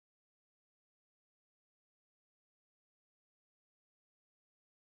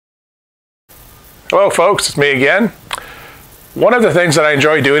Hello folks, it's me again. One of the things that I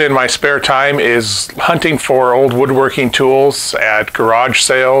enjoy doing in my spare time is hunting for old woodworking tools at garage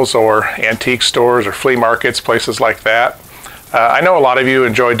sales or antique stores or flea markets, places like that. I know a lot of you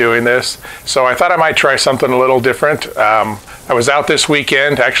enjoy doing this, so I thought I might try something a little different. I was out this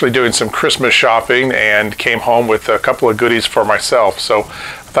weekend actually doing some Christmas shopping and came home with a couple of goodies for myself. So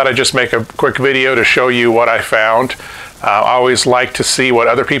I thought I'd just make a quick video to show you what I found. I always like to see what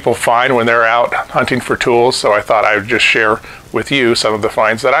other people find when they're out hunting for tools, so I thought I would just share with you some of the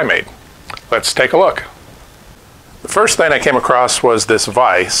finds that I made. Let's take a look. The first thing I came across was this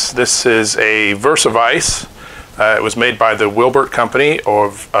vise. This is a Versa vise. It was made by the Wilbert Company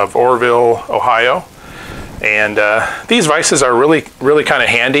of Orrville, Ohio. And these vices are really kind of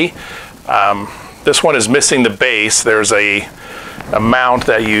handy. This one is missing the base. There's a mount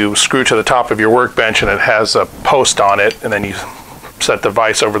that you screw to the top of your workbench, and it has a post on it, and then you set the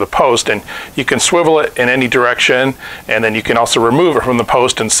vise over the post, and you can swivel it in any direction, and then you can also remove it from the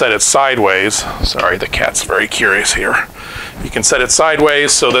post and set it sideways. Sorry, the cat's very curious here. You can set it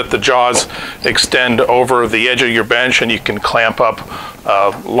sideways so that the jaws extend over the edge of your bench, and you can clamp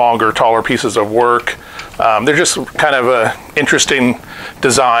up longer, taller pieces of work. They're just kind of an interesting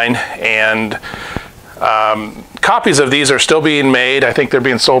design, and copies of these are still being made. I think they're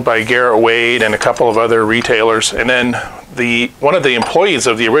being sold by Garrett Wade and a couple of other retailers. And then one of the employees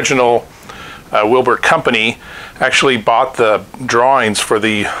of the original Wilbert Company actually bought the drawings for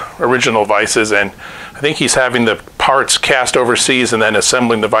the original vices, and I think he's having the parts cast overseas and then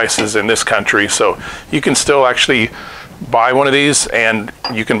assembling the vices in this country. So you can still actually buy one of these, and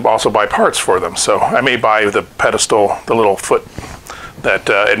you can also buy parts for them. So I may buy the pedestal, the little foot that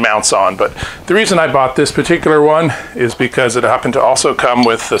it mounts on. But the reason I bought this particular one is because it happened to also come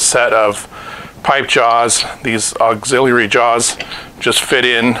with a set of pipe jaws. These auxiliary jaws just fit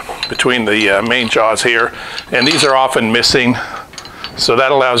in between the main jaws here, and these are often missing, so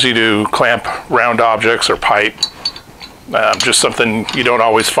that allows you to clamp round objects or pipe. Just something you don't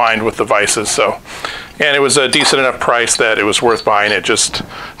always find with the vices. So, and it was a decent enough price that it was worth buying it just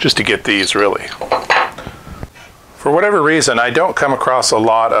to get these, really. For whatever reason, I don't come across a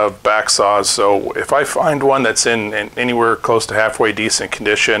lot of back saws, so if I find one that's in anywhere close to halfway decent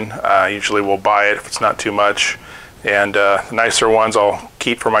condition, I usually will buy it if it's not too much. And the nicer ones I'll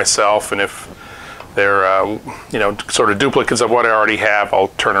keep for myself, and if they're sort of duplicates of what I already have, I'll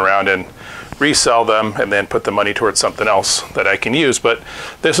turn around and resell them and then put the money towards something else that I can use. But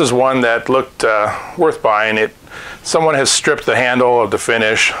this is one that looked worth buying. Someone has stripped the handle of the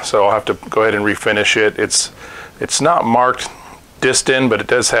finish, so I'll have to go ahead and refinish it. It's not marked Distin, but it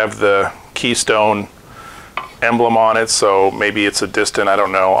does have the Keystone emblem on it, so maybe it's a Distin, I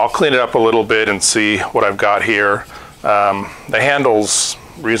don't know. I'll clean it up a little bit and see what I've got here. The handle's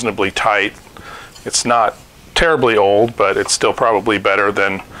reasonably tight. It's not terribly old, but it's still probably better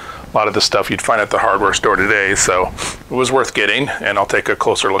than a lot of the stuff you'd find at the hardware store today, so it was worth getting, and I'll take a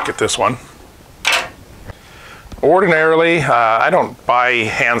closer look at this one. Ordinarily, I don't buy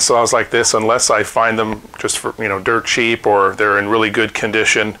hand saws like this unless I find them just for dirt cheap, or they're in really good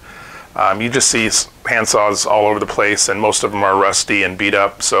condition. You just see hand saws all over the place, and most of them are rusty and beat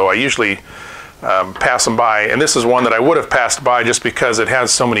up, so I usually pass them by. And this is one that I would have passed by just because it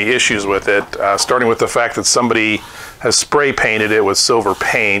has so many issues with it, starting with the fact that somebody has spray painted it with silver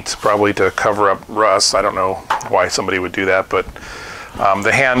paint, probably to cover up rust. I don't know why somebody would do that, but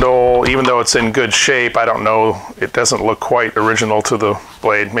the handle, even though it's in good shape, I don't know, it doesn't look quite original to the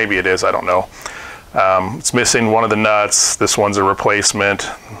blade. Maybe it is, I don't know. It's missing one of the nuts. This one's a replacement.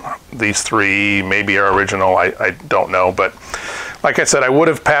 These three maybe are original, I don't know. But like I said, I would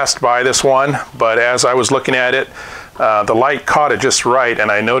have passed by this one, but as I was looking at it, the light caught it just right,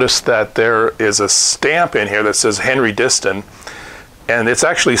 and I noticed that there is a stamp in here that says Henry Distin, and it's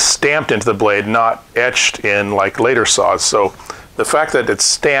actually stamped into the blade, not etched in like later saws. So the fact that it's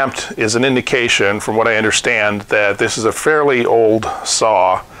stamped is an indication, from what I understand, that this is a fairly old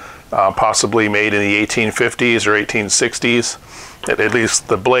saw, possibly made in the 1850s or 1860s. At least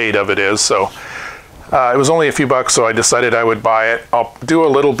the blade of it is. So it was only a few bucks, so I decided I would buy it. I'll do a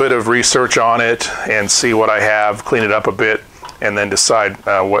little bit of research on it and see what I have, clean it up a bit, and then decide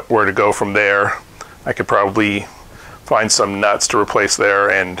where to go from there. I could probably find some nuts to replace there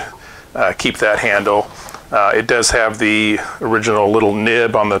and keep that handle. It does have the original little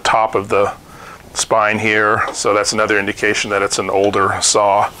nib on the top of the spine here, so that's another indication that it's an older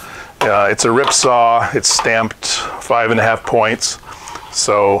saw. It's a rip saw. It's stamped 5.5 points.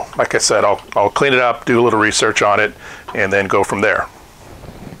 So like I said, I'll clean it up, do a little research on it, and then go from there.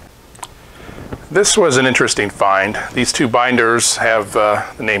 This was an interesting find. These two binders have the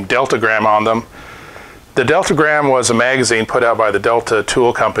name Deltagram on them. The Deltagram was a magazine put out by the Delta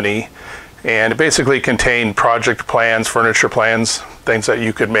Tool Company, and it basically contained project plans, furniture plans, things that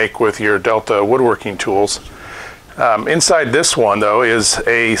you could make with your Delta woodworking tools. Inside this one, though, is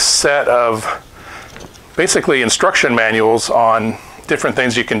a set of basically instruction manuals on different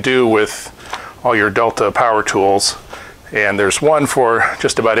things you can do with all your Delta power tools. And there's one for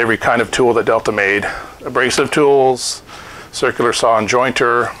just about every kind of tool that Delta made: abrasive tools, circular saw and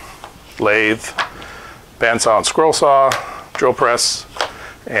jointer, lathe, bandsaw and scroll saw, drill press,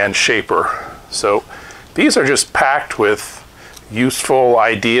 and shaper. So these are just packed with useful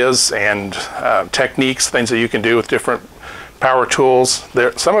ideas and techniques, things that you can do with different power tools.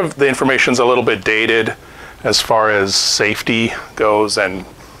 Some of the information is a little bit dated as far as safety goes, and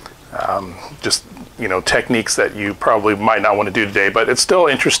just, you know, techniques that you probably might not want to do today, but it's still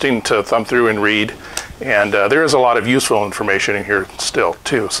interesting to thumb through and read, and there is a lot of useful information in here still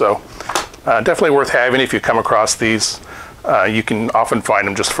too. So definitely worth having if you come across these. You can often find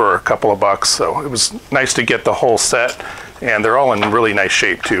them just for a couple of bucks, so it was nice to get the whole set, and they're all in really nice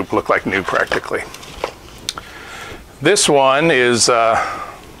shape too, look like new practically. This one is I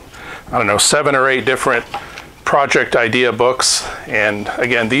don't know, 7 or 8 different project idea books, and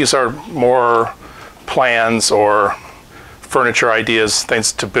again, these are more plans or furniture ideas,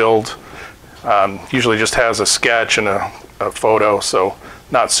 things to build. Usually just has a sketch and a photo, so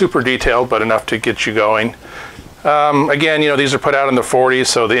not super detailed, but enough to get you going. Again, you know, these are put out in the 40s,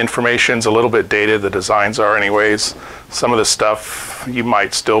 so the information's a little bit dated, the designs are anyways. Some of the stuff you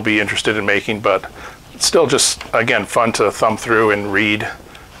might still be interested in making, but it's still just, again, fun to thumb through and read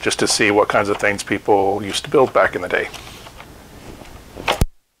just to see what kinds of things people used to build back in the day.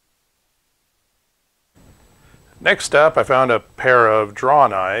 Next up, I found a pair of draw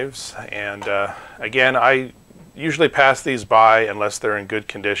knives, and again, I usually pass these by unless they're in good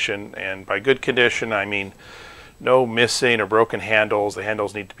condition, and by good condition I mean no missing or broken handles. The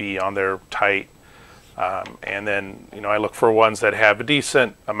handles need to be on there tight, and then, you know, I look for ones that have a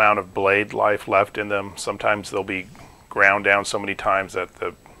decent amount of blade life left in them. Sometimes they'll be ground down so many times that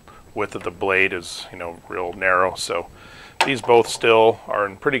the width of the blade is, you know, real narrow. So these both still are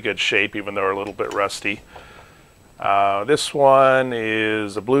in pretty good shape, even though they're a little bit rusty. This one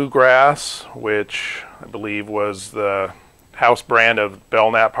is a Bluegrass, which I believe was the house brand of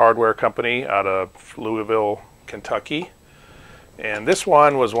Belknap Hardware Company out of Louisville, Kentucky. And this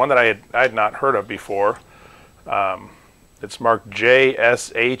one was one that I had not heard of before. It's marked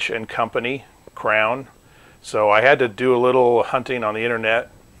JSH and Company Crown. So I had to do a little hunting on the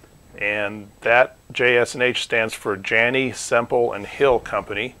internet, and that JS&H stands for Janney, Semple and Hill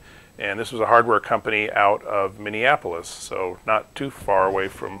Company. And this was a hardware company out of Minneapolis, so not too far away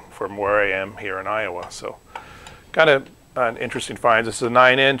from where I am here in Iowa. So kind of an interesting find. This is a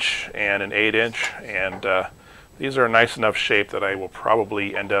 9-inch and an 8-inch, and these are a nice enough shape that I will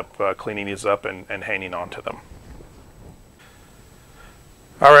probably end up cleaning these up and hanging on to them.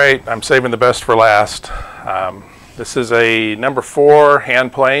 All right, I'm saving the best for last. This is a number 4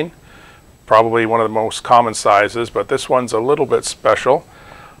 hand plane, probably one of the most common sizes, but this one's a little bit special.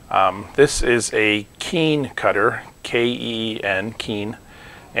 This is a Keen cutter, K-E-E-N, Keen.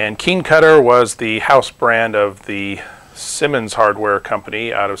 And Keen cutter was the house brand of the Simmons Hardware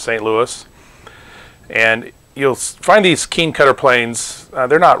Company out of St. Louis. And you'll find these Keen cutter planes,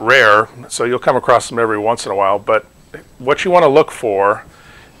 they're not rare, so you'll come across them every once in a while, but what you want to look for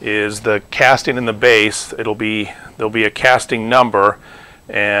is the casting in the base. There'll be a casting number,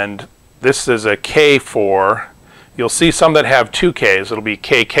 and this is a K4. You'll see some that have 2 Ks. It'll be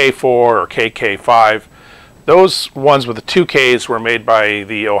KK4 or KK5. Those ones with the 2 Ks were made by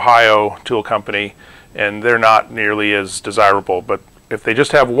the Ohio Tool Company, and they're not nearly as desirable. But if they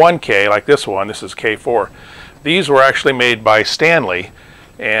just have 1 K, like this one, this is K4, these were actually made by Stanley,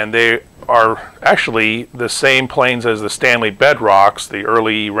 and they are actually the same planes as the Stanley Bedrocks, the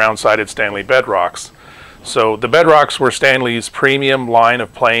early round-sided Stanley Bedrocks. So the Bedrocks were Stanley's premium line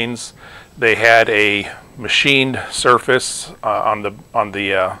of planes. They had a machined surface on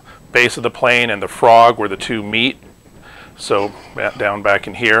the base of the plane and the frog where the two meet, so down back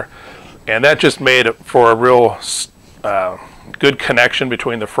in here, and that just made it for a real good connection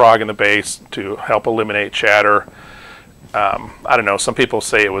between the frog and the base to help eliminate chatter. I don't know, some people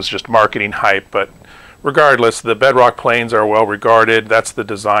say it was just marketing hype, but regardless, the Bedrock planes are well regarded. That's the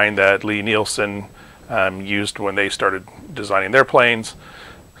design that Lee Nielsen used when they started designing their planes.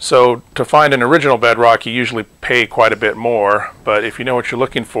 So to find an original Bedrock, you usually pay quite a bit more, but if you know what you're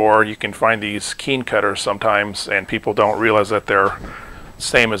looking for, you can find these Keen cutters sometimes, and people don't realize that they're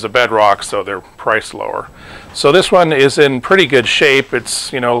same as a bedrock, so they're priced lower. So this one is in pretty good shape.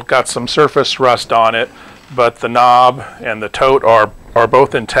 It's, you know, got some surface rust on it, but the knob and the tote are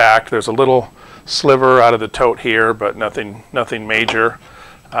both intact. There's a little sliver out of the tote here, but nothing major.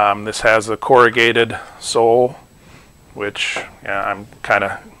 This has a corrugated sole, which I'm kind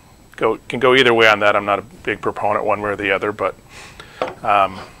of can go either way on that. I'm not a big proponent one way or the other, but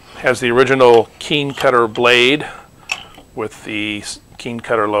has the original Keen Cutter blade with the Keen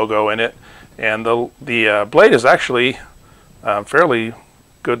Cutter logo in it, and the blade is actually fairly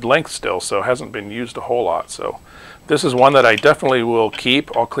good length still, so hasn't been used a whole lot. So this is one that I definitely will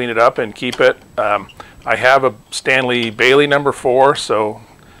keep. I'll clean it up and keep it. I have a Stanley Bailey number 4, so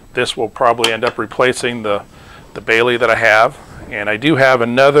this will probably end up replacing the Bailey that I have. And I do have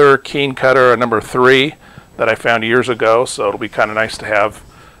another Keen Cutter, a number 3, that I found years ago, so it'll be kind of nice to have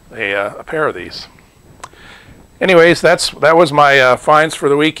a pair of these. Anyways, that was my finds for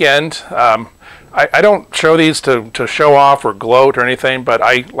the weekend. I don't show these to show off or gloat or anything, but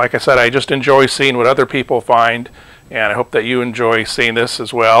like I said, I just enjoy seeing what other people find, and I hope that you enjoy seeing this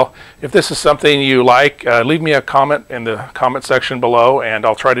as well. If this is something you like, leave me a comment in the comment section below, and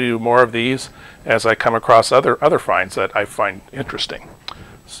I'll try to do more of these as I come across other finds that I find interesting.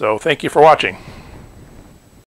 So thank you for watching.